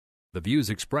The views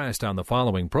expressed on the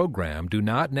following program do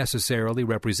not necessarily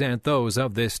represent those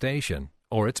of this station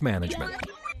or its management.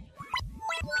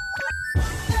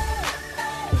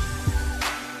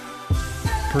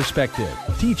 Perspective,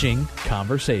 teaching,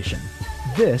 conversation.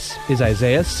 This is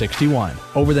Isaiah 61.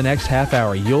 Over the next half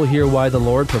hour, you'll hear why the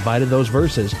Lord provided those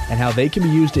verses and how they can be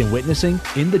used in witnessing,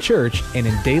 in the church, and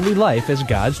in daily life as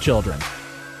God's children.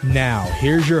 Now,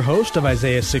 here's your host of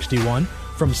Isaiah 61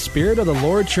 from Spirit of the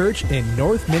Lord Church in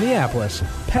North Minneapolis,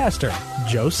 Pastor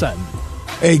Joe Sutton.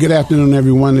 Hey, good afternoon,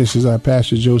 everyone. This is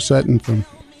Pastor Joe Sutton from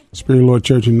Spirit of the Lord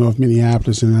Church in North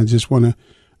Minneapolis, and I just want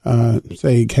to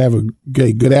say have a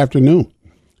good afternoon.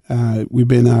 We've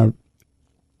been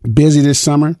busy this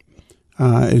summer.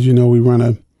 As you know, we run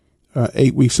a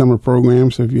 8-week summer program,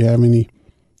 so if you have any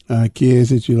kids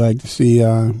that you'd like to see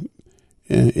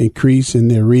increase in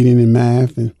their reading and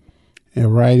math and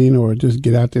writing, or just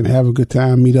get out there and have a good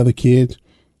time, meet other kids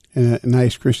in a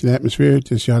nice Christian atmosphere,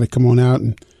 just y'all to come on out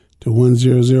and to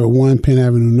 1001 Penn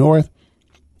Avenue North,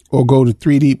 or go to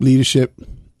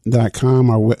 3deepleadership.com,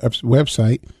 our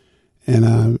website,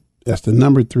 and that's the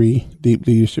number 3,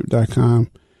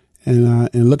 deepleadership.com,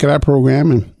 and look at our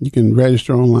program, and you can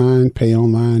register online, pay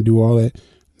online, do all that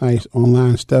nice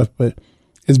online stuff, but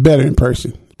it's better in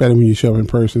person. It's better when you show up in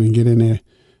person and get in there.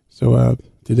 So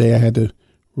today I had to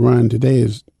run. Today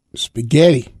is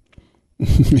spaghetti.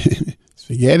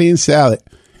 Spaghetti and salad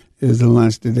is the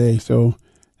lunch today. So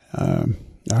I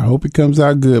hope it comes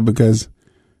out good because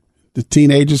the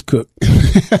teenagers cook.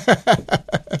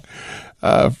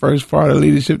 First part of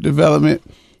leadership development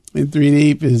in 3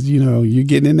 Deep is, you're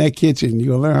getting in that kitchen. You're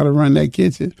going to learn how to run that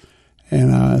kitchen.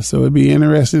 And so it'd be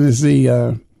interesting to see,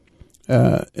 how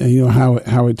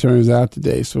it turns out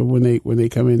today. So when they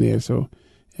come in there, so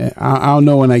I'll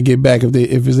know when I get back if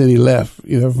there's any left.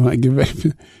 When I get back,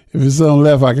 if there's some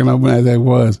left, I can open as that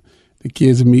was. The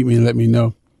kids will meet me and let me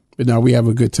know. But no, we have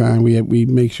a good time. We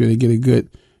make sure they get a good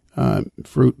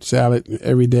fruit salad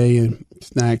every day and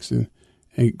snacks and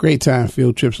great time.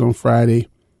 Field trips on Friday.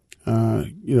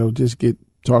 Just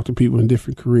talk to people in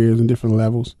different careers and different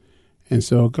levels. And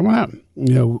so come on out.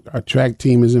 Our track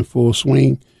team is in full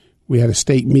swing. We had a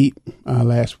state meet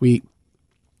last week.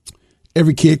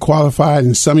 Every kid qualified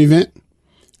in some event,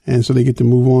 and so they get to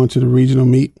move on to the regional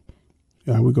meet.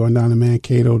 We're going down to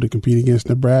Mankato to compete against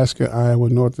Nebraska, Iowa,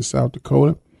 North and South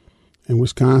Dakota, and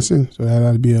Wisconsin. So that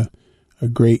ought to be a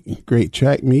great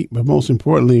track meet. But most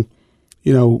importantly,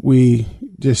 we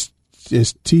just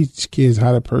teach kids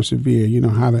how to persevere.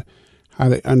 How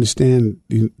to understand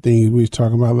the things we were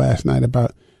talking about last night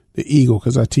about the eagle,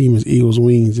 because our team is Eagle's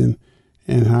Wings, and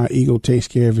how eagle takes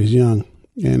care of his young.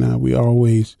 And we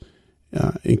always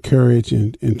encourage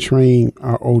and train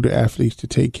our older athletes to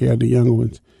take care of the younger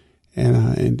ones,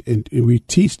 and we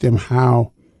teach them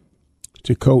how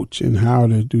to coach and how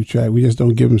to do track. We just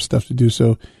don't give them stuff to do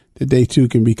so that they too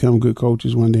can become good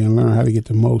coaches one day and learn how to get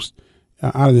the most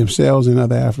out of themselves and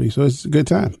other athletes. So it's a good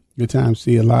time. Good time to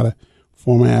see a lot of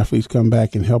former athletes come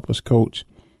back and help us coach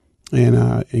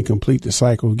and complete the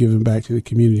cycle of giving back to the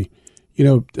community.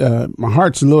 My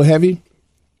heart's a little heavy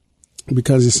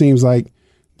because it seems like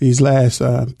these last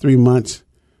 3 months,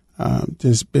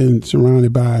 just been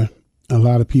surrounded by a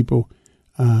lot of people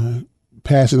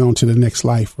passing on to the next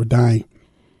life or dying,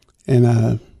 and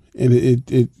a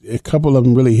couple of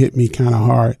them really hit me kind of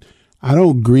hard. I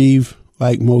don't grieve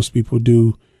like most people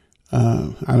do.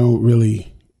 I don't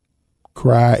really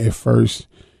cry at first.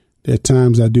 There are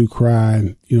times I do cry,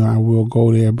 and I will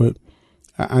go there, but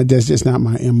that's just not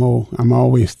my MO. I'm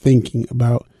always thinking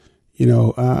about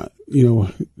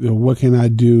what can I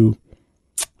do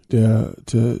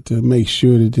to make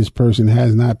sure that this person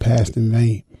has not passed in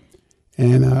vain?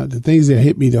 And the things that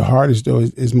hit me the hardest, though,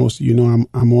 is most of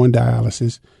I'm on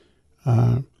dialysis.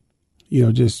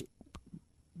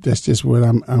 That's just what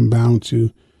I'm bound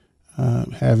to.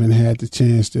 Haven't had the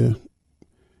chance to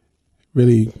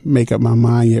really make up my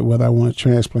mind yet whether I want a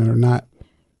transplant or not.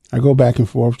 I go back and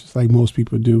forth just like most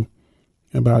people do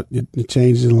about the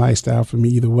changes in lifestyle for me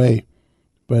either way.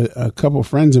 But a couple of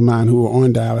friends of mine who were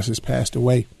on dialysis passed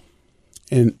away.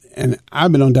 And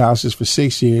I've been on dialysis for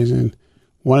 6 years, and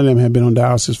one of them had been on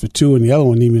dialysis for 2, and the other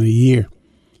one even a year.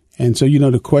 And so,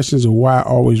 the questions of why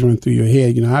always run through your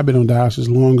head. I've been on dialysis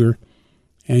longer,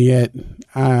 and yet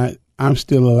I'm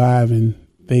still alive, and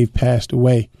they've passed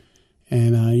away.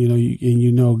 And,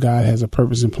 God has a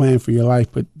purpose and plan for your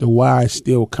life, but the whys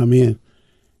still come in.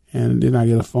 And then I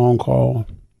get a phone call,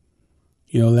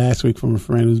 last week from a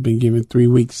friend who's been given 3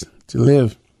 weeks to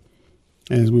live.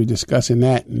 And as we were discussing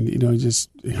that, and, just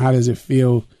how does it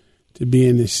feel to be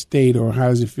in this state, or how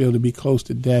does it feel to be close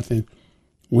to death? And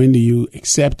when do you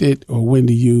accept it, or when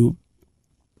do you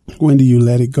when do you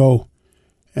let it go?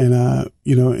 And,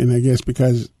 and I guess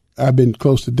because I've been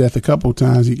close to death a couple of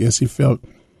times, I guess he felt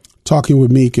talking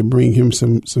with me could bring him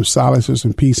some solace or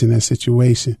some peace in that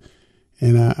situation.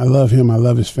 And I love him. I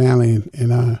love his family.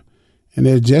 And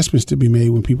there are adjustments to be made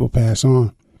when people pass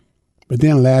on. But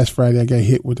then last Friday, I got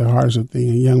hit with the hardest thing.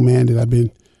 A young man that I've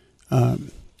been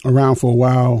around for a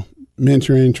while,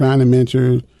 mentoring, trying to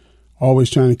mentor, always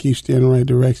trying to keep steering in the right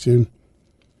direction,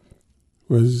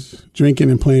 was drinking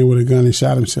and playing with a gun and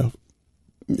shot himself.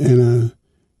 And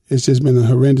it's just been a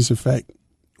horrendous effect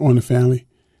on the family.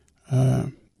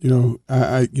 I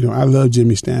love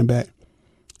Jimmy Stanback,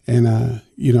 and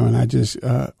and I just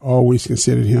always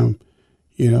considered him,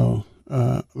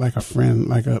 like a friend,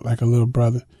 like a little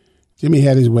brother. Jimmy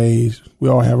had his ways. We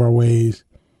all have our ways,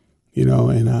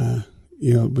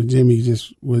 but Jimmy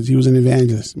he was an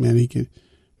evangelist, man. He could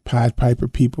Pied Piper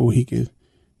people. He could,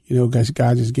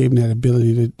 God just gave him that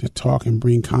ability to talk and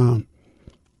bring calm.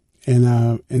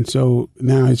 And so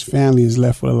now his family is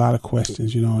left with a lot of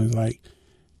questions,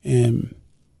 and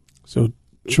so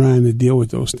trying to deal with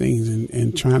those things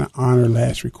and trying to honor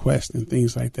last requests and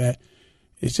things like that.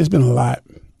 It's just been a lot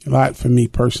for me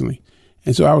personally.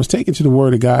 And so I was taken to the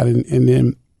Word of God, and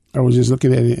then I was just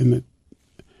looking at it, and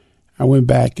I went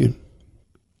back and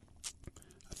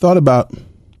I thought about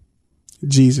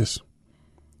Jesus.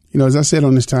 As I said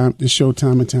on this show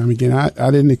time and time again,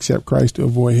 I didn't accept Christ to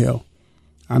avoid hell.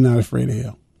 I'm not afraid of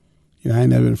hell. I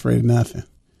ain't never been afraid of nothing.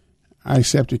 I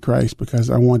accepted Christ because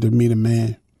I wanted to meet a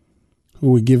man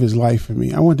who would give his life for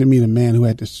me. I wanted to meet a man who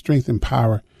had the strength and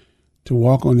power to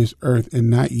walk on this earth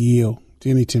and not yield to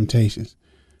any temptations.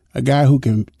 A guy who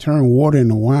can turn water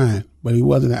into wine, but he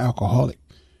wasn't an alcoholic.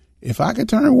 If I could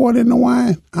turn water into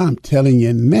wine, I'm telling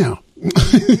you now.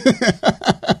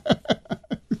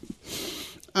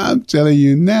 I'm telling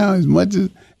you now, as much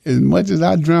as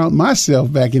I drowned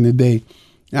myself back in the day,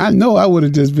 I know I would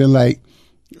have just been like,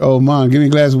 "Oh, Mom, give me a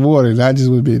glass of water." And I'd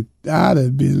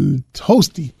have been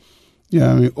toasty,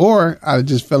 Or I'd have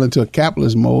just fell into a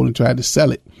capitalist mold and tried to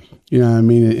sell it,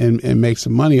 and make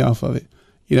some money off of it.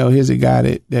 Here's a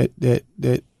guy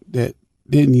that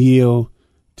didn't yield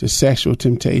to sexual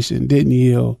temptation, didn't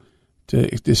yield to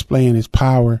displaying his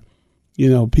power.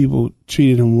 People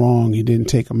treated him wrong. He didn't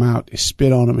take them out. They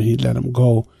spit on him and he let them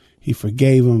go. He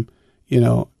forgave them.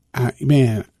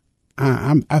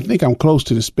 I think I'm close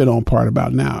to the spit on part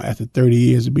about now after 30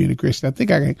 years of being a Christian. I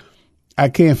think I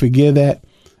can't forgive that,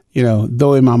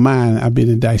 though in my mind I've been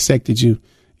and dissected you.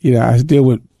 I still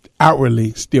would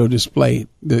outwardly still display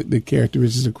the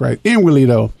characteristics of Christ. Inwardly,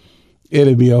 though,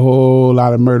 it'll be a whole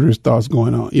lot of murderous thoughts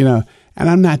going on, and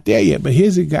I'm not there yet. But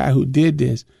here's a guy who did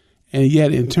this, and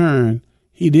yet in turn,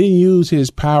 he didn't use his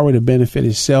power to benefit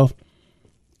himself.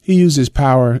 He used his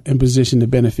power and position to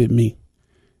benefit me.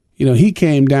 He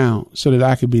came down so that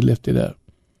I could be lifted up,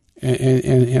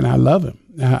 and I love him.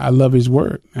 I love his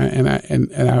word, and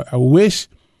I wish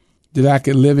that I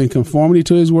could live in conformity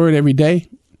to his word every day.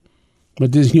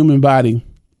 But this human body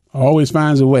always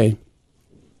finds a way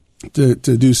to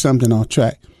do something off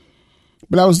track.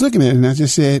 But I was looking at it and I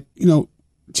just said,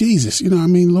 Jesus,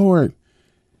 Lord,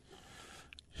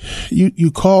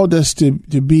 you called us to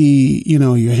be,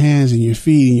 your hands and your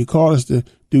feet, and you called us to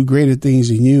do greater things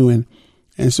than you.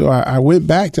 And so I went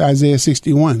back to Isaiah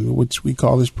 61, which we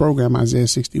call this program Isaiah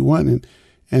 61.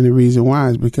 And the reason why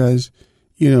is because,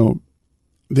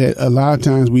 that a lot of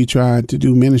times we try to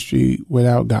do ministry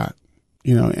without God.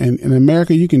 And in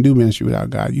America, you can do ministry without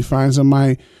God. You find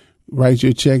somebody, write you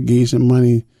a check, give you some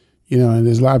money, and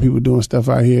there's a lot of people doing stuff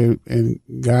out here and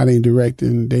God ain't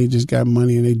directing. They just got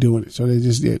money and they doing it. So they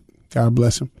just did. God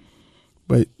bless them.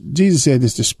 But Jesus said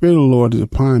this, the Spirit of the Lord is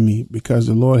upon me because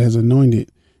the Lord has anointed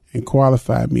and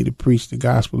qualified me to preach the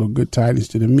gospel of good tidings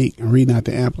to the meek. I'm reading out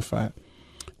the Amplified.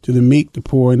 To the meek, the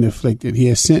poor, and the afflicted. He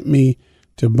has sent me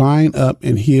to bind up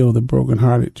and heal the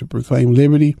brokenhearted, to proclaim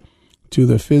liberty to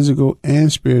the physical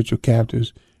and spiritual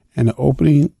captives, and the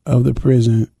opening of the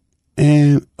prison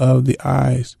and of the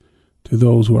eyes to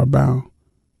those who are bound,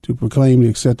 to proclaim the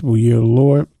acceptable year of the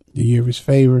Lord, the year of his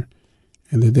favor,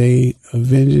 and the day of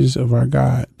vengeance of our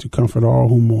God, to comfort all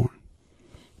who mourn,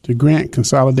 to grant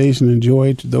consolidation and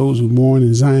joy to those who mourn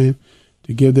in Zion,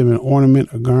 to give them an ornament,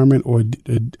 a garment, or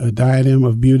a diadem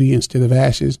of beauty instead of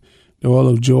ashes, the oil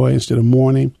of joy instead of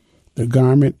mourning, the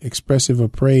garment expressive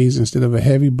of praise instead of a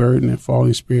heavy burden and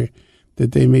falling spirit,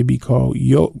 that they may be called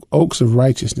oaks of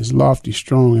righteousness, lofty,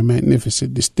 strong, and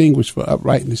magnificent, distinguished for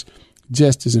uprightness,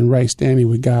 justice, and right standing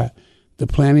with God, the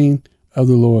planting of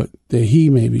the Lord, that he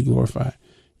may be glorified.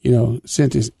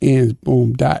 Sentence ends,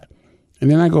 boom, dot.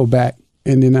 And then I go back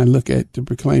and then I look at to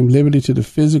proclaim liberty to the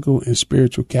physical and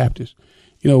spiritual captives.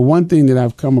 one thing that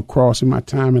I've come across in my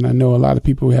time, and I know a lot of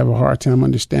people have a hard time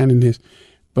understanding this,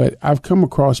 but I've come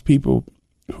across people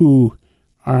who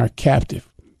are captive.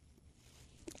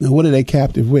 Now, what are they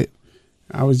captive with?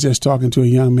 I was just talking to a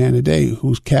young man today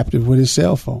who's captive with his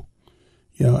cell phone.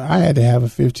 I had to have a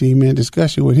 15-minute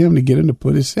discussion with him to get him to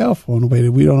put his cell phone away.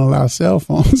 That we don't allow cell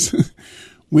phones.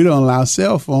 We don't allow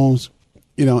cell phones,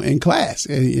 in class.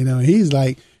 And, he's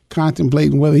like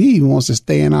contemplating whether he even wants to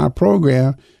stay in our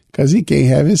program because he can't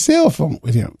have his cell phone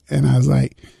with him. And he's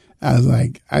like, I'm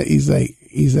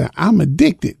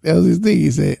addicted. That was his thing.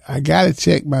 He said, I got to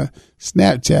check my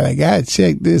Snapchat. I got to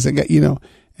check this. And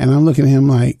I'm looking at him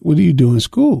like, what do you do in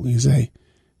school? He said,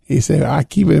 I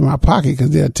keep it in my pocket because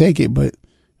they'll take it, but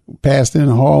past in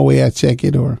the hallway, I check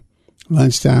it, or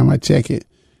lunchtime, I check it.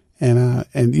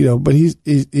 But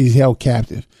he's held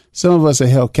captive. Some of us are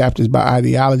held captives by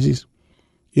ideologies.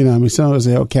 Some of us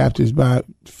are held captives by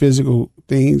physical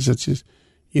things such as,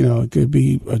 it could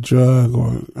be a drug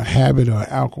or a habit or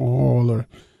alcohol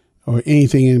or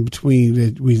anything in between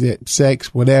that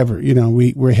sex, whatever,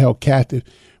 we're held captive.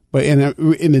 But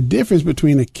in the difference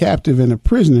between a captive and a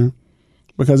prisoner,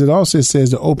 because it also says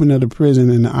the opening of the prison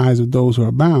in the eyes of those who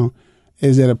are bound,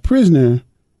 is that a prisoner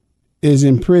is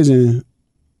in prison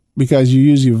because you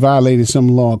usually violated some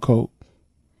law or code.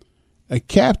 A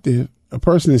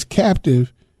person is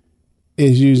captive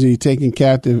is usually taken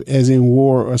captive as in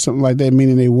war or something like that,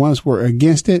 meaning they once were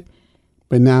against it,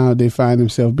 but now they find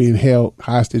themselves being held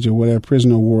hostage or whatever,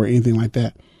 prisoner of war or anything like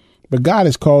that. But God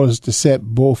has called us to set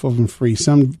both of them free.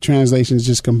 Some translations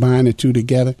just combine the two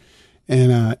together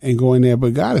and go in there.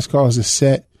 But God has called us to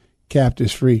set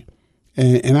captives free.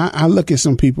 And I look at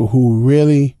some people who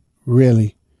really,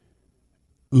 really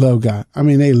love God. I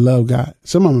mean, they love God.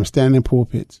 Some of them are standing in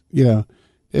pulpits. They're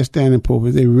standing in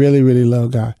pulpits. They really, really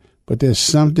love God. But there's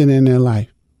something in their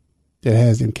life that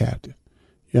has them captive.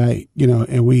 Right?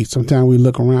 And sometimes we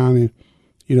look around and,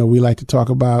 we like to talk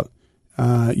about,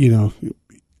 you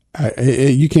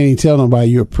can't even tell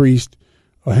nobody you're a priest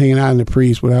or hanging out in the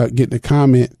priest without getting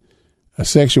a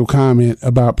sexual comment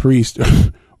about priest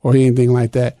or anything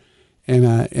like that.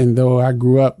 And though I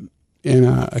grew up in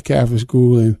a Catholic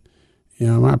school and,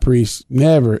 my priest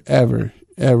never, ever,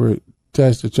 ever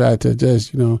touched or tried to touch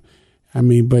us,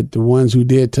 but the ones who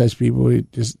did touch people,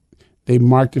 they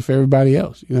marked it for everybody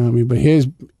else, but here's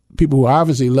people who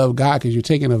obviously love God because you're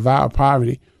taking a vow of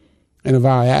poverty and a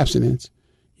vow of abstinence,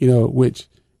 which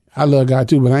I love God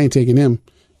too, but I ain't taking him,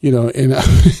 and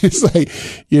it's like,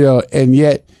 and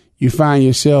yet you find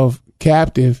yourself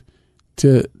captive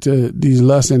to these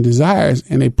lusts and desires,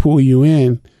 and they pull you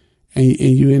in, and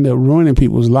you end up ruining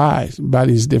people's lives by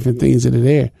these different things that are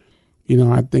there.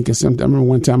 I think of something. I remember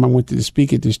one time I went to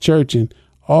speak at this church, and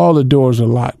all the doors were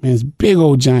locked. Man, it's a big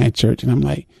old giant church, and I'm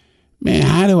like, man,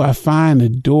 how do I find a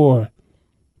door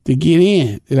to get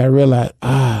in? And I realized,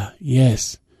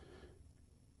 yes,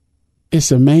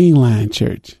 it's a mainline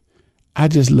church. I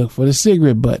just looked for the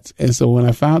cigarette butts. And so when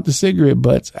I found the cigarette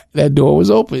butts, that door was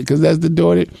open because that's the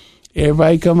door that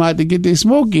everybody come out to get their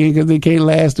smoke in because they can't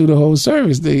last through the whole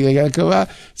service. They got to come out.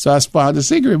 So I spotted the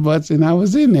cigarette butts and I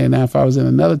was in there. Now, if I was in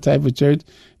another type of church,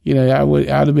 I'd have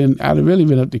really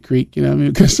been up the creek,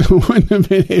 because I wouldn't have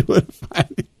been able to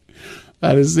find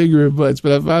the cigarette butts.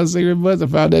 But I found cigarette butts. I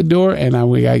found that door and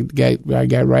I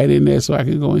got right in there so I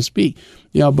could go and speak.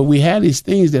 But we had these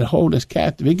things that hold us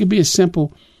captive. It could be as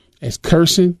simple as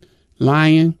cursing,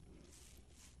 lying,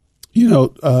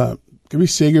 could be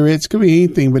cigarettes, could be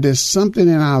anything, but there's something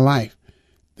in our life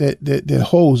that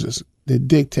holds us, that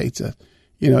dictates us.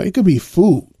 It could be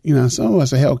food. Some of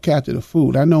us are held captive to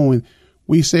food. I know when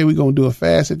we say we're going to do a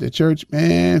fast at the church,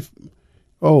 man,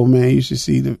 you should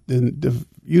see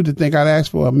you'd think I'd ask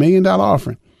for $1 million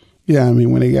offering.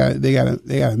 When they got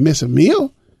to miss a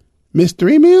meal, miss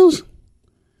 3 meals.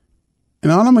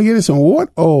 And all I'm gonna get is some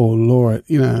water. Oh Lord,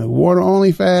 water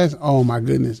only fast. Oh my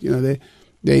goodness,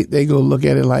 they go look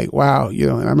at it like wow,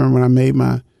 And I remember when I made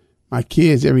my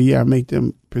kids every year, I make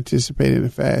them participate in the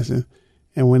fast, and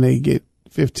when they get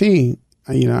 15,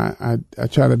 I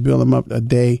try to build them up a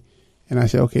day, and I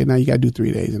say, okay, now you got to do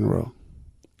 3 days in a row.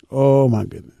 Oh my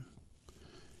goodness,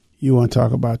 you want to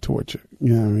talk about torture?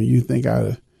 You think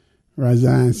I'd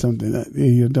resign something?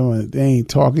 They ain't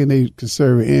talking. They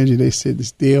conserve energy. They sitting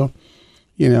still.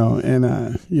 And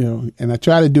I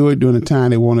try to do it during a time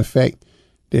that won't affect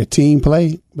their team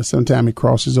play, but sometimes it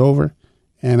crosses over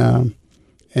and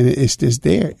it's just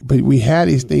there. But we had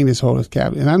these things that hold us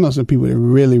captive. And I know some people that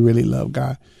really, really love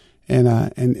God.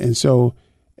 And so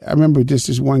I remember just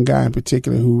this one guy in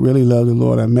particular who really loved the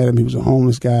Lord. I met him. He was a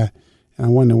homeless guy and I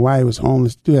wondered why he was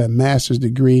homeless. He had a master's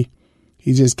degree.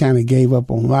 he just kind of gave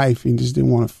up on life and just didn't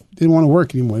want to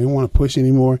work anymore. Didn't want to push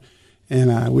anymore.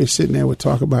 And we're sitting there, we'd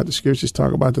talk about the scriptures,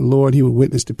 talk about the Lord. He would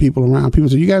witness to people around. People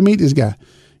said, you got to meet this guy.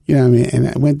 You know what I mean? And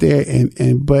I went there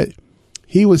but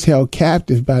he was held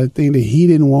captive by the thing that he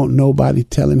didn't want nobody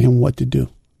telling him what to do.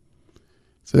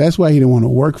 So that's why he didn't want to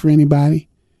work for anybody.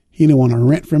 He didn't want to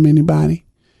rent from anybody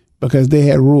because they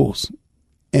had rules.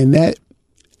 And that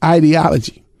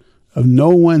ideology of no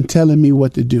one telling me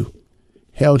what to do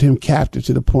held him captive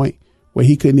to the point where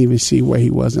he couldn't even see where he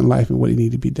was in life and what he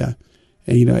needed to be done.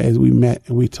 And, you know, as we met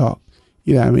and we talked,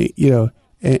 you know what I mean? You know,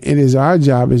 and it is our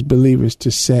job as believers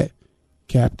to set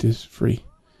captives free.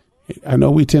 I know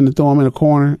we tend to throw them in a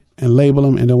corner and label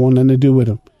them and don't want nothing to do with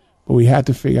them, but we have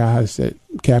to figure out how to set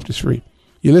captives free.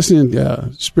 You're listening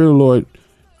to Spirit of the Lord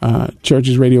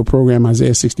Church's radio program,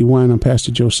 Isaiah 61. I'm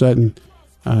Pastor Joe Sutton.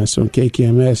 It's on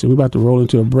KKMS, and we're about to roll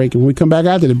into a break. And when we come back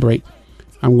after the break,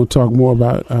 I'm going to talk more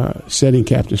about setting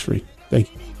captives free.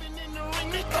 Thank you.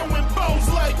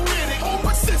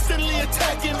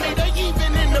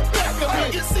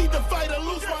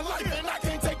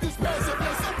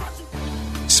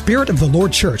 Spirit of the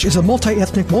Lord Church is a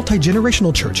multi-ethnic,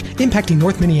 multi-generational church impacting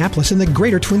North Minneapolis and the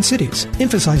greater Twin Cities,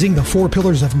 emphasizing the 4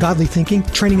 pillars of godly thinking,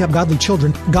 training up godly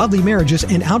children, godly marriages,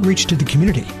 and outreach to the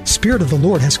community. Spirit of the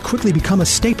Lord has quickly become a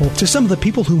staple to some of the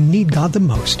people who need God the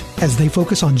most. As they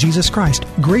focus on Jesus Christ,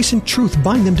 grace and truth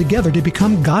bind them together to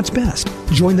become God's best.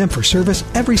 Join them for service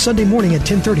every Sunday morning at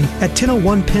 10:30 at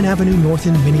 1001 Penn Avenue North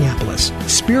in Minneapolis.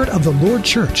 Spirit of the Lord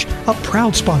Church, a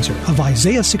proud sponsor of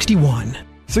Isaiah 61.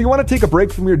 So you want to take a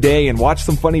break from your day and watch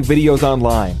some funny videos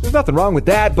online. There's nothing wrong with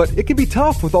that, but it can be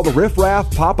tough with all the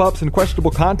riff-raff, pop-ups, and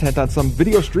questionable content on some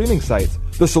video streaming sites.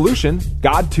 The solution,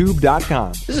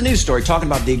 GodTube.com. This is a news story talking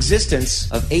about the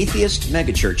existence of atheist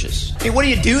megachurches. Hey, what do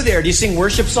you do there? Do you sing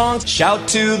worship songs? Shout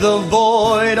to the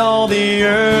void, all the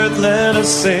earth, let us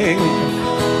sing.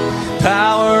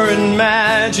 Power and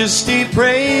majesty,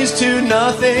 praise to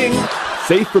nothing.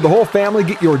 Safe for the whole family.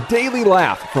 Get your daily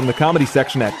laugh from the comedy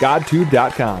section at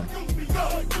GodTube.com.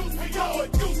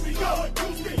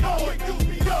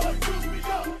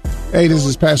 Hey, this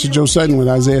is Pastor Joe Sutton with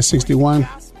Isaiah 61.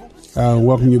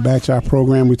 Welcome you back to our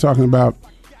program. We're talking about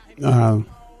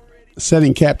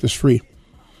setting captives free.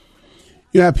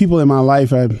 You know, I have people in my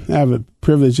life. I have a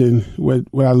privilege, and what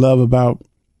I love about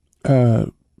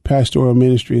pastoral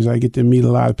ministry is I get to meet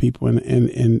a lot of people,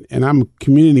 and I'm a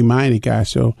community-minded guy,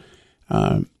 so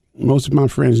most of my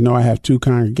friends know I have 2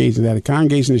 congregations. I have a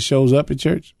congregation that shows up at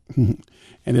church, and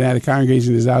then I have a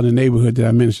congregation that's out in the neighborhood that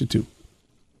I minister to.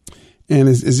 And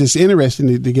it's just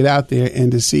interesting to get out there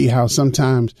and to see how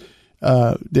sometimes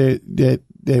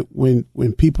that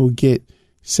when people get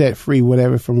set free,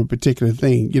 whatever, from a particular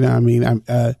thing, you know what I mean?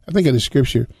 I think of the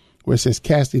scripture where it says,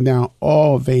 casting down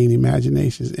all vain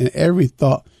imaginations and every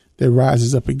thought that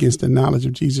rises up against the knowledge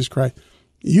of Jesus Christ.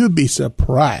 You'd be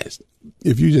surprised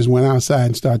if you just went outside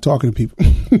and started talking to people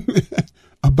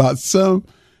about some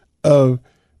of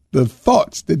the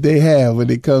thoughts that they have when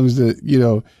it comes to, you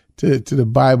know, to the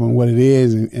Bible and what it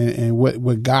is and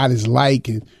what God is like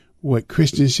and what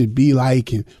Christians should be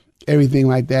like and everything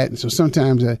like that. And so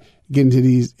sometimes I get into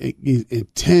these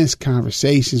intense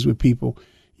conversations with people,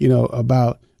 you know,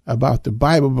 about the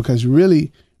Bible, because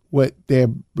really what they're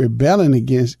rebelling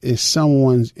against is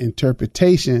someone's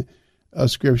interpretation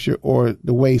of scripture or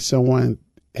the way someone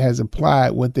has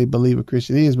applied what they believe a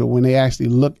Christian is. But when they actually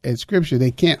look at scripture,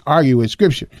 they can't argue with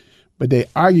scripture, but they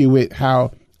argue with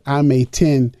how I may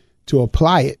tend to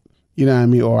apply it, you know what I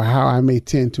mean, or how I may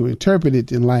tend to interpret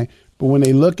it in life. But when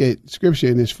they look at scripture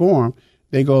in this form,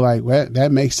 they go like, well,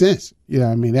 that makes sense. You know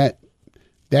what I mean?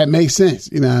 That makes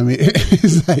sense. You know what I mean?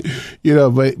 It's like, you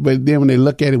know, but then when they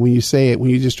look at it, when you say it, when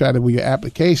you just try to, with your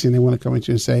application, they want to come at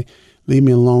you and say, leave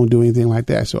me alone, do anything like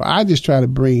that. So I just try to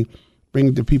bring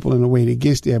it to people in a way that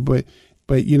gets there. But,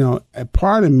 you know, a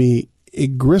part of me,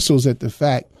 it gristles at the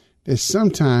fact that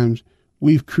sometimes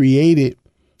we've created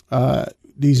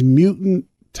these mutant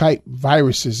type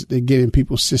viruses that get in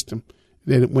people's system,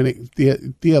 that when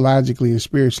it theologically and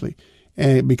spiritually,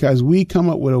 and because we come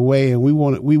up with a way and we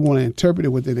want to interpret it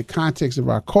within the context of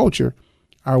our culture,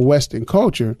 our Western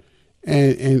culture,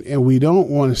 and we don't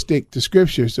want to stick to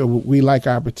scripture. So we like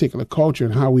our particular culture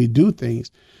and how we do things,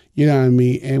 you know what I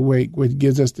mean? And what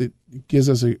gives us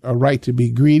a right to be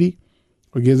greedy,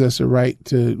 or gives us a right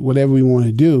to whatever we want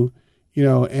to do, you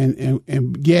know,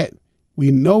 and yet we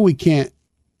know we can't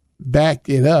back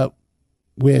it up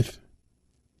with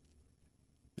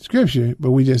scripture,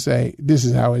 but we just say, this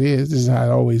is how it is, this is how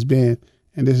it's always been,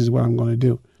 and this is what I'm going to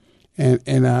do.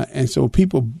 And so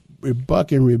people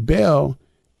buck and rebel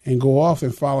and go off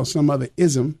and follow some other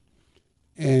ism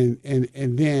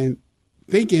and then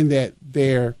thinking that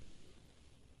their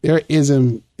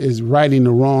ism is righting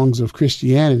the wrongs of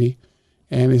Christianity,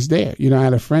 and it's there. You know, I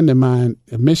had a friend of mine,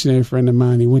 a missionary friend of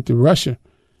mine. He went to Russia,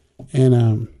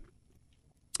 and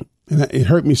it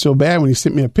hurt me so bad when he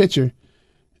sent me a picture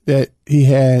that he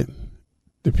had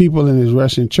the people in his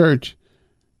Russian church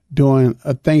doing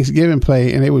a Thanksgiving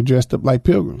play, and they were dressed up like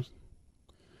pilgrims.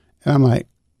 And I'm like,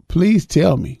 please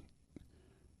tell me,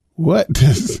 what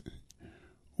does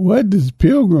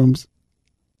pilgrims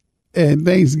and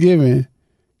Thanksgiving,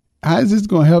 how is this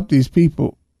going to help these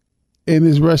people in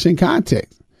this Russian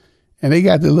context? And they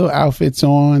got the little outfits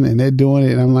on and they're doing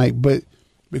it. And I'm like, but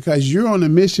because you're on the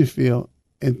mission field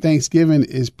and Thanksgiving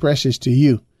is precious to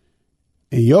you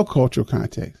in your cultural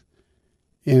context,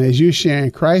 and as you're sharing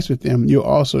Christ with them, you're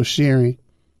also sharing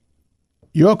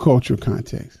your cultural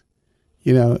context.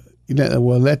 You know,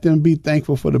 well, let them be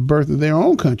thankful for the birth of their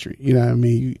own country. You know what I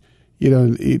mean? You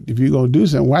know, if you're going to do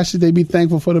something, why should they be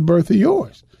thankful for the birth of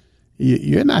yours?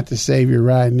 You're not the savior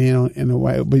riding in the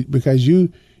white, but because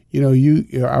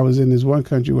I was in this one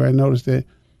country where I noticed that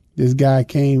this guy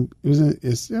came,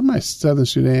 it's my Southern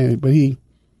Sudan, but he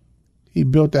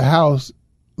built a house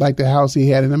like the house he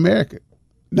had in America,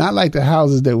 not like the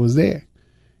houses that was there.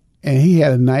 And he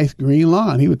had a nice green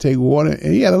lawn. He would take water,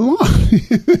 and he had a lawn.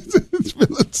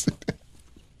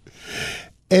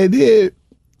 And then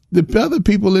the other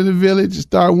people in the village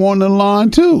start wanting a lawn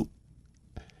too.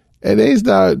 And they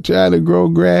start trying to grow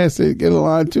grass and get a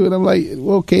lawn too. And I'm like,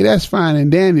 well, okay, that's fine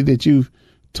and dandy that you've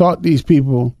taught these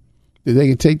people that they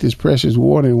can take this precious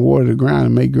water and water the ground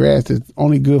and make grass that's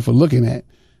only good for looking at.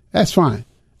 That's fine.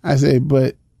 I said,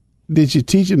 but did you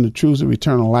teach them the truths of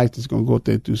eternal life that's going to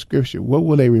go through Scripture? What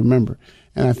will they remember?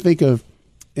 And I think of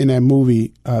in that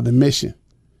movie, The Mission,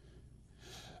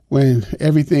 when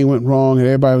everything went wrong and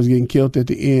everybody was getting killed at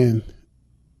the end,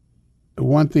 the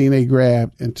one thing they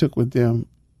grabbed and took with them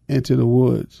into the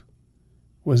woods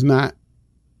was not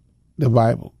the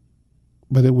Bible,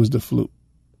 but it was the flute.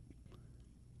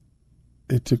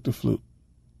 They took the flute.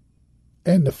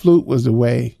 And the flute was the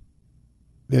way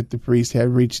that the priest had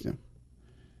reached them.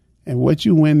 And what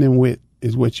you win them with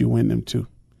is what you win them to.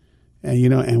 And, you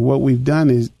know, and what we've done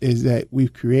is that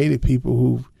we've created people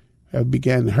who have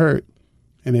begun to hurt,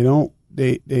 and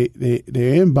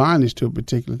they're in bondage to a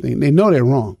particular thing. They know they're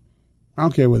wrong. I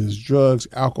don't care whether it's drugs,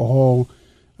 alcohol,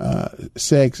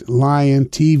 sex, lying,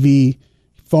 TV,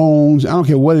 phones. I don't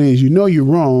care what it is. You know you're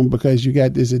wrong because you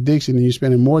got this addiction and you're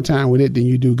spending more time with it than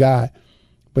you do God.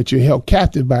 But you're held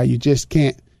captive by it. You just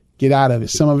can't get out of it.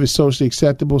 Some of it's socially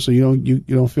acceptable, so you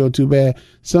don't feel too bad.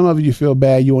 Some of it you feel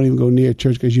bad. You won't even go near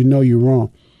church because you know you're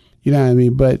wrong. You know what I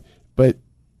mean? But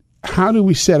how do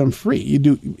we set them free? You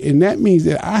do, and that means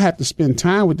that I have to spend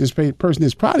time with this person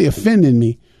that's probably offending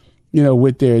me, you know,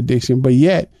 with their addiction. But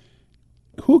yet,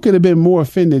 who could have been more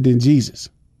offended than Jesus?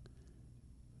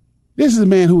 This is a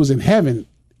man who was in heaven,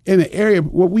 in the area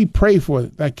what we pray for,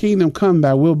 thy kingdom come,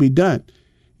 thy will be done.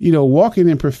 You know, walking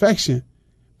in perfection,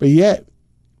 but yet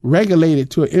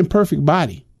regulated to an imperfect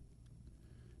body.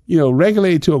 You know,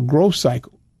 regulated to a growth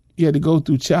cycle. He had to go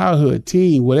through childhood,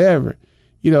 teen, whatever.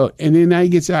 You know, and then now he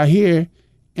gets out here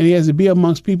and he has to be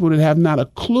amongst people that have not a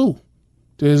clue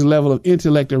to his level of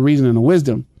intellect or reason and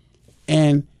wisdom.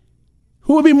 And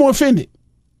who would be more offended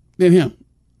than him?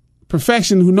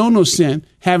 Perfection, who know no sin,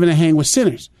 having to hang with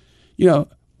sinners. You know,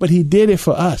 but he did it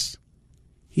for us.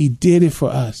 He did it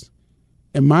for us.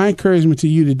 And my encouragement to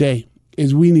you today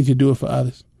is we need to do it for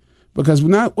others. Because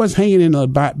not what's hanging in the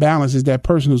balance is that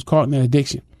person who's caught in that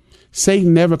addiction.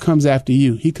 Satan never comes after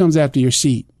you. He comes after your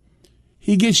seed.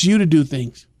 He gets you to do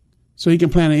things so he can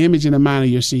plant an image in the mind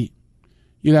of your seed.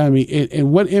 You know what I mean?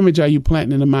 And what image are you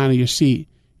planting in the mind of your seed?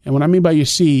 And what I mean by your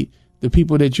seed, the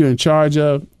people that you're in charge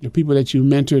of, the people that you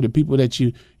mentor, the people that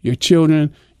your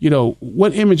children, you know,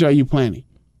 what image are you planting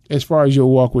as far as your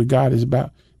walk with God is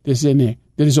about? That's in there.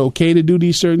 That it's okay to do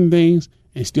these certain things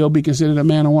and still be considered a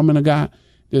man or woman of God.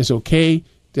 That it's okay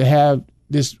to have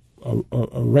this a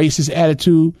racist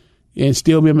attitude and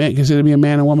still be considered to be a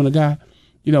man or woman of God.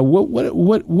 You know,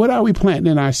 what are we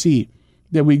planting in our seed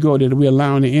that we're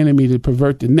allowing the enemy to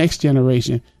pervert the next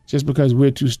generation just because we're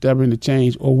too stubborn to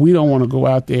change, or we don't want to go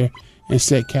out there and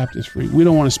set captives free. We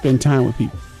don't want to spend time with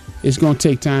people. It's going to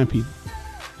take time, people.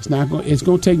 It's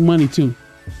going to take money too,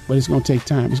 but it's going to take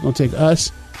time. It's going to take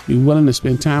us be willing to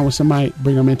spend time with somebody,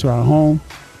 bring them into our home.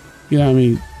 You know what I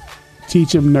mean?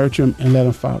 Teach them, nurture them, and let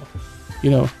them follow.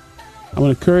 You know, I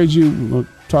want to encourage you. We're going to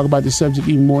talk about this subject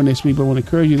even more next week, but I want to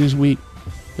encourage you this week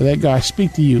to let God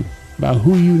speak to you about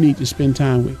who you need to spend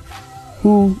time with.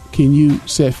 Who can you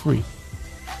set free?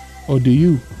 Or do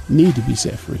you need to be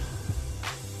set free?